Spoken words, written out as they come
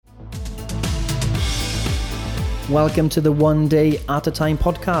Welcome to the One Day at a Time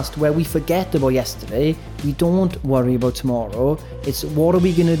podcast, where we forget about yesterday, we don't worry about tomorrow. It's what are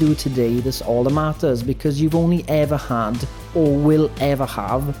we going to do today that's all that matters, because you've only ever had or will ever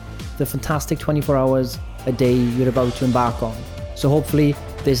have the fantastic 24 hours a day you're about to embark on. So hopefully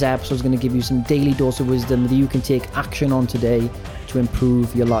this episode is going to give you some daily dose of wisdom that you can take action on today to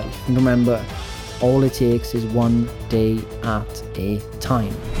improve your life. And remember, all it takes is one day at a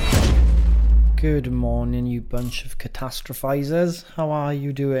time. Good morning, you bunch of catastrophizers. How are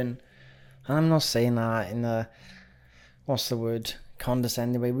you doing? And I'm not saying that in a,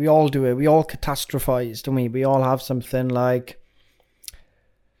 condescending way. We all do it. We all catastrophize, don't we? We all have something like,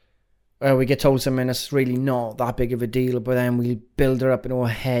 we get told something that's really not that big of a deal, but then we build it up in our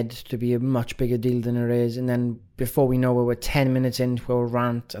head to be a much bigger deal than it is. And then before we know it, we're 10 minutes into our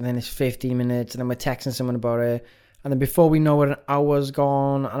rant, and then it's 15 minutes, and then we're texting someone about it. And then before we know it, an hour's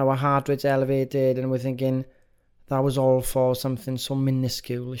gone and our heart rate's elevated and we're thinking, that was all for something so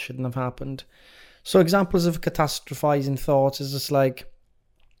minuscule, it shouldn't have happened. So examples of catastrophizing thoughts is just like,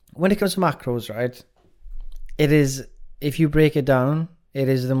 when it comes to macros, right? It is, if you break it down, it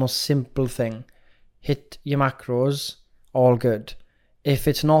is the most simple thing. Hit your macros, all good. If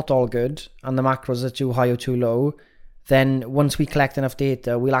it's not all good and the macros are too high or too low, then once we collect enough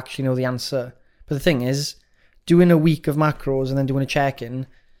data, we'll actually know the answer. But the thing is, doing a week of macros and then doing a check-in,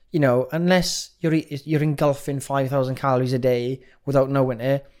 unless you're engulfing 5,000 calories a day without knowing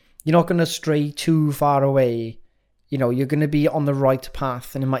it, you're not going to stray too far away. You're going to be on the right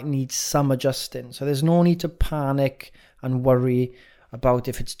path and it might need some adjusting. So there's no need to panic and worry about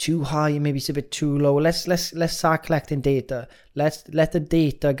if it's too high, maybe it's a bit too low. Let's start collecting data. Let the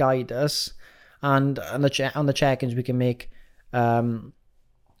data guide us, and on the check-ins we can make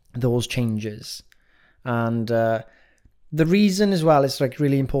those changes. And the reason as well, it's like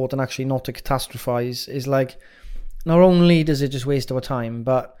really important actually not to catastrophize, is like, not only does it just waste our time,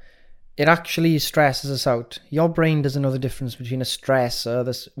 but it actually stresses us out. Your brain doesn't know the difference between a stressor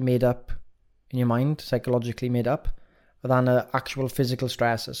that's made up in your mind, psychologically made up, than an actual physical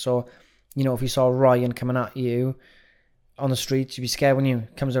stressor. So, if you saw Ryan coming at you on the streets, you'd be scared when you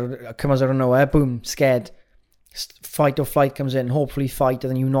comes out of nowhere, boom, scared. Fight or flight comes in, hopefully fight,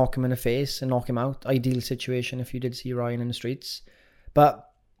 and then you knock him in the face and knock him out. Ideal situation if you did see Ryan in the streets. But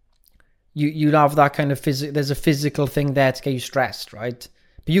you'd have that kind of there's a physical thing there to get you stressed, right?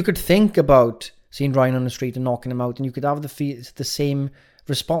 But you could think about seeing Ryan on the street and knocking him out, and you could have the same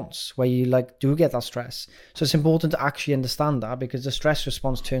response where you do get that stress. So it's important to actually understand that, because the stress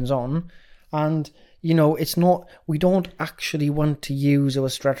response turns on, and it's not, we don't actually want to use our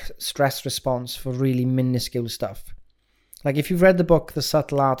stress response for really minuscule stuff. Like if you've read the book, The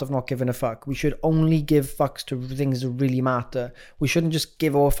Subtle Art of Not Giving a Fuck, we should only give fucks to things that really matter. We shouldn't just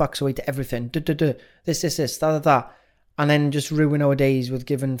give our fucks away to everything. This, that, and then just ruin our days with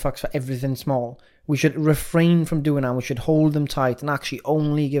giving fucks for everything small. We should refrain from doing that. We should hold them tight and actually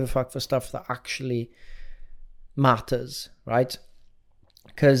only give a fuck for stuff that actually matters, right?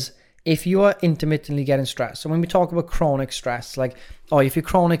 Because if you are intermittently getting stressed, so when we talk about chronic stress, like, if you're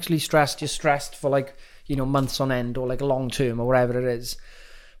chronically stressed, you're stressed for months on end, or like long term, or whatever it is.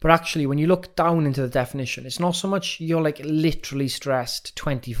 But actually, when you look down into the definition, it's not so much you're literally stressed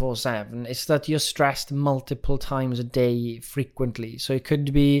 24/7. It's that you're stressed multiple times a day, frequently. So it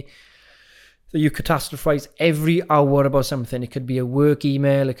could be that you catastrophize every hour about something. It could be a work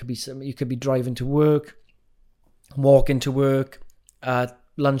email. It could be you could be driving to work, walking to work,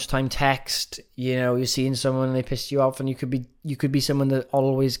 lunchtime text, you're seeing someone and they piss you off, and you could be someone that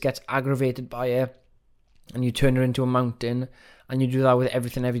always gets aggravated by it, and you turn her into a mountain, and you do that with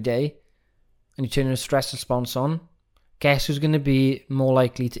everything every day, and you turn a stress response on. Guess who's going to be more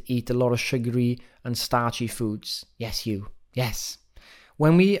likely to eat a lot of sugary and starchy foods? Yes, you. Yes.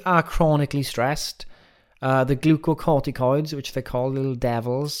 When we are chronically stressed, the glucocorticoids, which they call little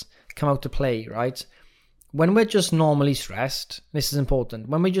devils, come out to play, right? When we're just normally stressed, this is important.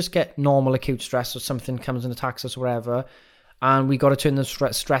 When we just get normal acute stress, or something comes and attacks us or whatever, and we got to turn the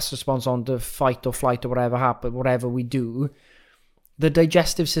stress response on to fight or flight or whatever we do, the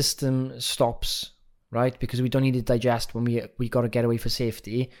digestive system stops, right? Because we don't need to digest when we got to get away for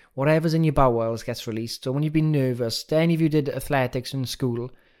safety. Whatever's in your bowels gets released. So when you've been nervous, do any of you did athletics in school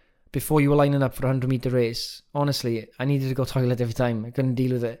before you were lining up for a 100-meter race? Honestly, I needed to go to the toilet every time. I couldn't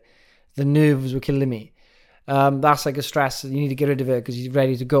deal with it. The nerves were killing me. That's like a stress. You need to get rid of it because you're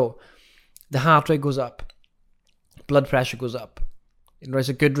ready to go. The heart rate goes up. Blood pressure goes up. It's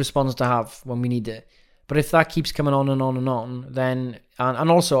a good response to have when we need it. But if that keeps coming on and on and on, then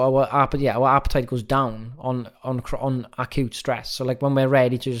and also our appetite goes down on acute stress. So like when we're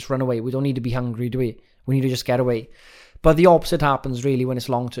ready to just run away, we don't need to be hungry, do we? We need to just get away. But the opposite happens really when it's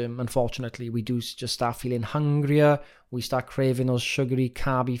long term. Unfortunately, we do just start feeling hungrier. We start craving those sugary,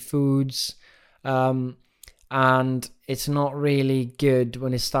 carby foods. And it's not really good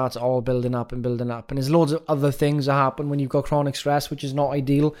when it starts all building up. And there's loads of other things that happen when you've got chronic stress, which is not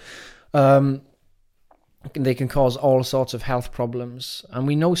ideal. They can cause all sorts of health problems. And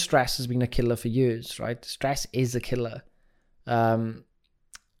we know stress has been a killer for years, right? Stress is a killer.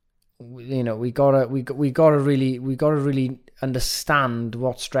 We gotta really understand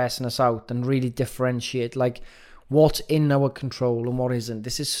what's stressing us out and really differentiate like what's in our control and what isn't.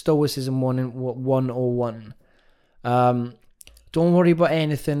 This is Stoicism 101. Don't worry about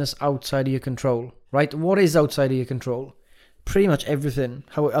anything that's outside of your control, right? What is outside of your control? Pretty much everything.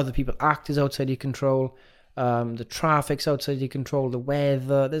 How other people act is outside of your control. The traffic's outside of your control. The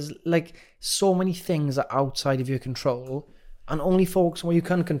weather. There's like so many things that are outside of your control, and only focus on what you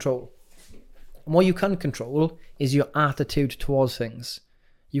can control. And what you can control is your attitude towards things.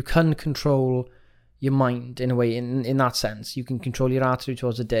 You can control your mind in a way. In that sense, you can control your attitude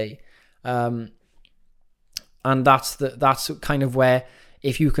towards the day. And that's kind of where,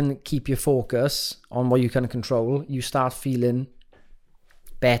 if you can keep your focus on what you can control, you start feeling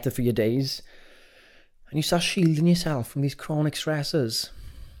better for your days, and you start shielding yourself from these chronic stressors,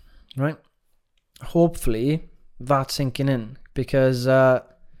 right? Hopefully that's sinking in, because I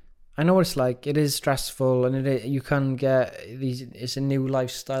know what it's like. It is stressful, and you can get these. It's a new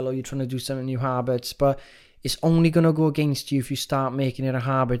lifestyle, or you're trying to do some new habits, but it's only going to go against you if you start making it a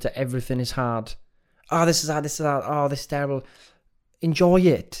habit that everything is hard. Oh, this is hard, this is hard. Oh, this is terrible. Enjoy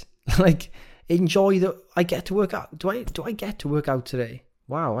it. Like, enjoy I get to work out. Do I get to work out today?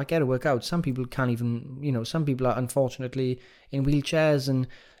 Wow, I get to work out. Some people can't even, some people are unfortunately in wheelchairs and,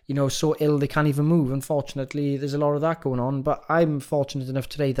 so ill they can't even move. Unfortunately, there's a lot of that going on. But I'm fortunate enough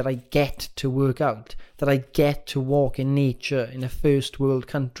today that I get to work out, that I get to walk in nature in a first world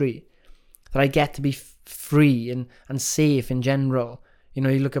country, that I get to be free and safe in general. You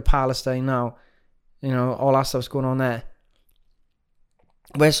look at Palestine now, all that stuff's going on there.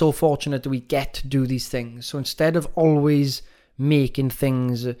 We're so fortunate that we get to do these things. So instead of always making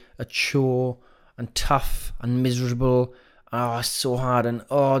things a chore and tough and miserable, it's so hard, and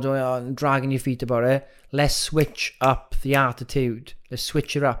dragging your feet about it, let's switch up the attitude. Let's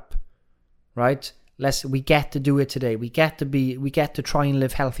switch it up, right? We get to do it today. We get to try and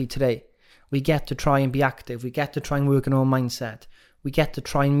live healthy today. We get to try and be active. We get to try and work on our mindset. We get to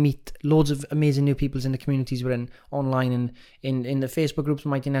try and meet loads of amazing new people in the communities we're in, online and in the Facebook groups,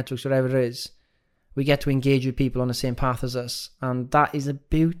 Mighty Networks, whatever it is. We get to engage with people on the same path as us. And that is a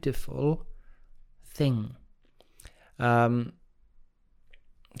beautiful thing. So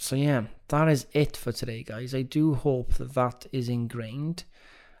yeah, that is it for today, guys. I do hope that is ingrained.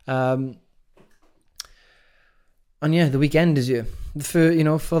 And yeah, the weekend is here. For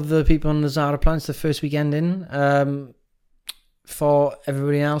the people on the Zara plans, the first weekend in. For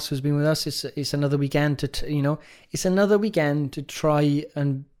everybody else who's been with us, it's another weekend to it's another weekend to try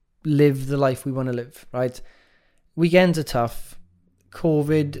and live the life we want to live, right? Weekends are tough.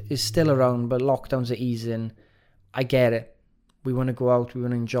 COVID is still around, but lockdowns are easing. I get it. We want to go out, we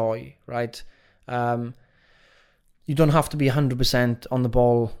want to enjoy, right? You don't have to be 100% on the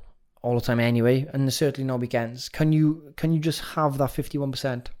ball all the time anyway, and there's certainly no weekends. Can you just have that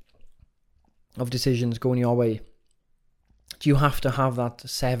 51% of decisions going your way? Do you have to have that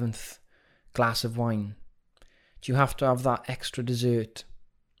 7th glass of wine? Do you have to have that extra dessert?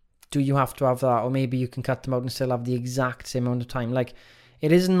 Do you have to have that? Or maybe you can cut them out and still have the exact same amount of time. Like,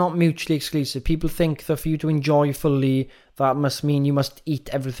 it is not mutually exclusive. People think that for you to enjoy fully, that must mean you must eat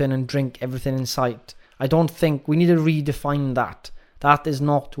everything and drink everything in sight. I don't think we need to redefine that. That is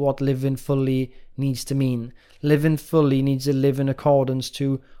not what living fully needs to mean. Living fully needs to live in accordance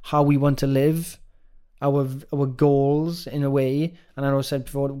to how we want to live. Our goals, in a way, and I know I said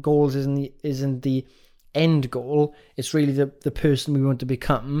before, goals isn't the end goal. It's really the person we want to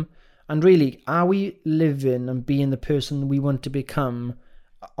become. And really, are we living and being the person we want to become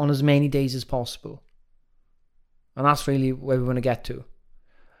on as many days as possible? And that's really where we want to get to.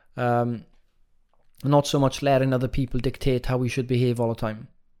 Not so much letting other people dictate how we should behave all the time.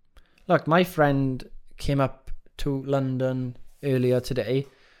 Look, my friend came up to London earlier today.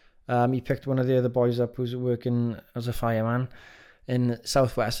 He picked one of the other boys up who's working as a fireman in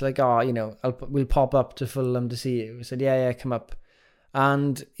Southwest. Like, we'll pop up to Fulham to see you. I said, yeah, come up.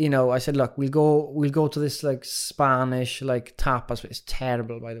 And, I said, look, we'll go to this like Spanish like tapas. It's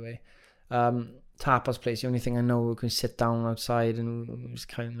terrible, by the way. tapas place. The only thing I know, we can sit down outside and it was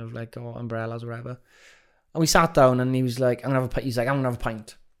kind of like umbrellas or whatever. And we sat down and he was like, I'm gonna have a pint. He's like, I'm gonna have a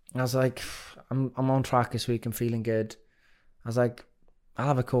pint. And I was like, I'm on track this week. I'm feeling good. I was like, I'll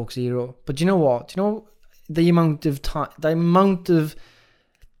have a Coke Zero. But do you know what? Do you know the amount of time, the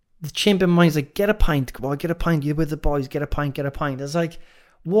chimp in mind is like, get a pint. Come on, get a pint. You're with the boys. Get a pint. I was like,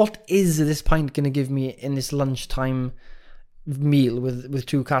 what is this pint going to give me in this lunchtime meal with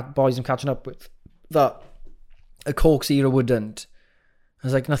two boys I'm catching up with that a Coke Zero wouldn't? I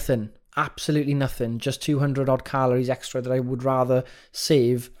was like, nothing. Absolutely nothing. Just 200 odd calories extra that I would rather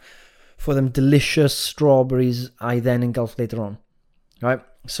save for them delicious strawberries I then engulfed later on. Right?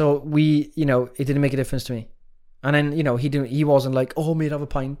 So it didn't make a difference to me. And then, he wasn't like, oh, mate, have a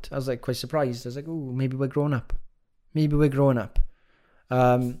pint. I was like quite surprised. I was like, oh, maybe we're growing up.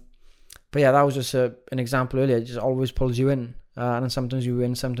 But yeah, that was just an example earlier. It just always pulls you in. And sometimes you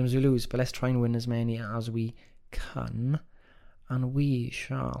win, sometimes you lose. But let's try and win as many as we can. And we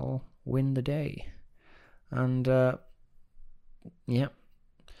shall win the day. And yeah,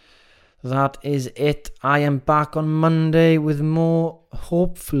 that is it. I am back on Monday with more,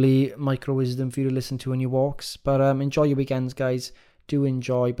 hopefully, micro wisdom for you to listen to on your walks. But enjoy your weekends, guys. Do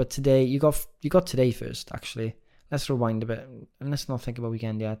enjoy. But today, you got today first, actually. Let's rewind a bit and let's not think about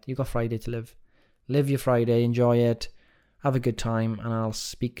weekend yet. You got Friday to live. Live your Friday, enjoy it, have a good time, and I'll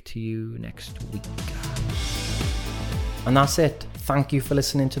speak to you next week. And that's it. Thank you for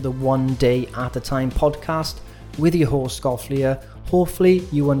listening to the One Day at a Time podcast with your host, Golf Lear. Hopefully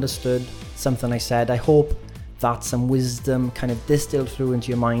you understood something I said. I hope that some wisdom kind of distilled through into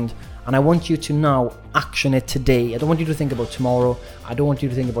your mind. And I want you to now action it today. I don't want you to think about tomorrow. I don't want you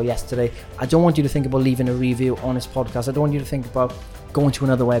to think about yesterday. I don't want you to think about leaving a review on this podcast. I don't want you to think about going to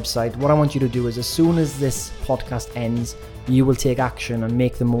another website. What I want you to do is, as soon as this podcast ends, you will take action and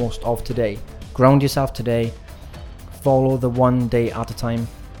make the most of today. Ground yourself today. Follow the One Day at a Time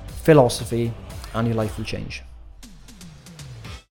philosophy and your life will change.